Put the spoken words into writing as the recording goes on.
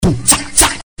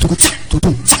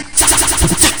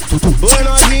Oi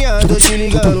novinha, tô te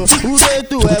ligando, porque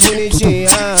tu é bonitinha.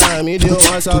 Me deu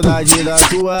uma saudade da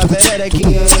tua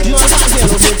pererequinha. De nós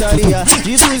fazendo putaria,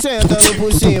 de tu sentando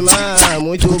por cima.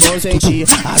 Muito bom sentir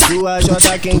a sua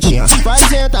Xota quentinha. Vai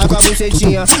sentar com a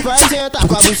bucetinha, vai sentar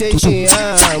com a bucetinha.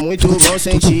 Muito bom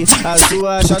sentir a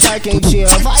sua Xota quentinha.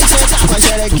 Vai sentar com a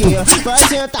xerequinha, vai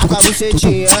sentar com a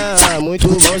bucetinha. Muito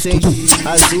bom sentir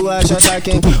a sua Xota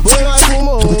quentinha. Oi, nós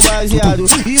fumou um baseado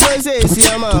e você se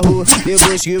amarrou.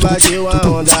 Depois que bateu a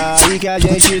onda e que a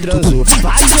gente transou.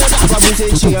 Vai sentar com a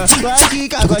bucetinha, vai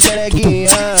quicar com a xerequinha.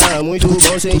 Muito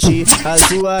bom sentir a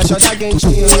sua Xota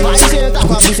quentinha. Vai sentar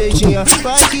com a bucetinha,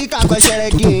 vai quicar com a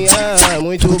xerequinha.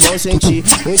 Muito bom sentir,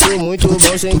 muito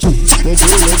bom sentir. Muito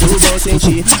bom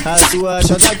sentir a sua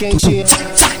Xota quentinha.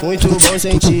 Muito bom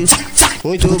sentir,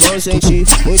 muito bom sentir.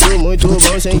 Muito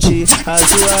bom sentir a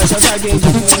sua Xota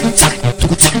quentinha.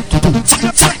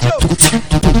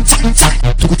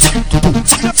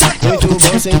 Muito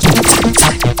bom sentir.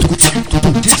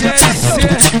 DJ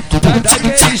tá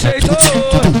daquele jeito.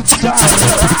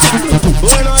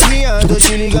 Oi novinha, tô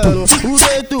te ligando,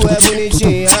 porque tu é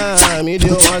bonitinha. Me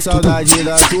deu uma saudade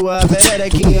da tua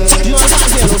pererequinha. De nós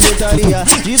fazendo putaria,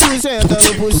 de tu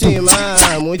sentando por cima.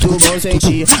 Muito bom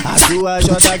sentir a sua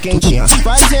Xota quentinha.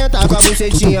 Vai sentar com a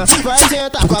bucetinha, vai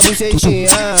sentar com a bucetinha.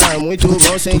 Muito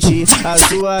bom sentir a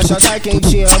sua Xota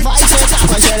quentinha. Vai sentar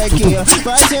com a xerequinha,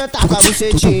 vai sentar com a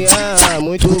bucetinha.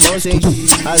 Muito bom sentir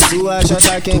a sua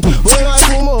Xota quentinha. Oi, nós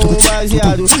fumou um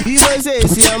baseado e você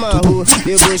se amarrou.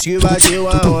 Depois que bateu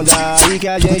a onda e que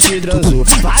a gente transou.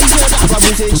 Vai sentar com a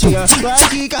bucetinha, vai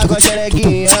quicar com a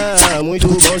xerequinha. Muito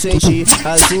bom sentir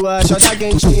a sua Xota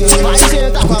quentinha. Vai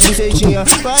sentar com a bucetinha,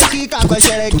 vai quicar com a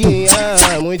xerequinha.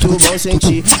 Muito bom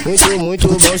sentir, muito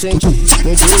bom sentir.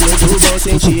 Muito bom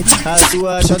sentir a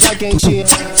sua Xota quentinha.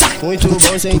 Muito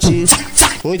bom sentir,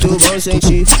 muito bom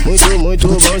sentir. Muito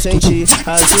bom sentir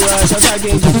a sua Xota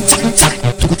quentinha.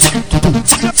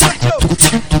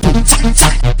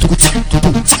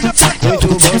 Muito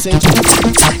bom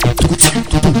sentir.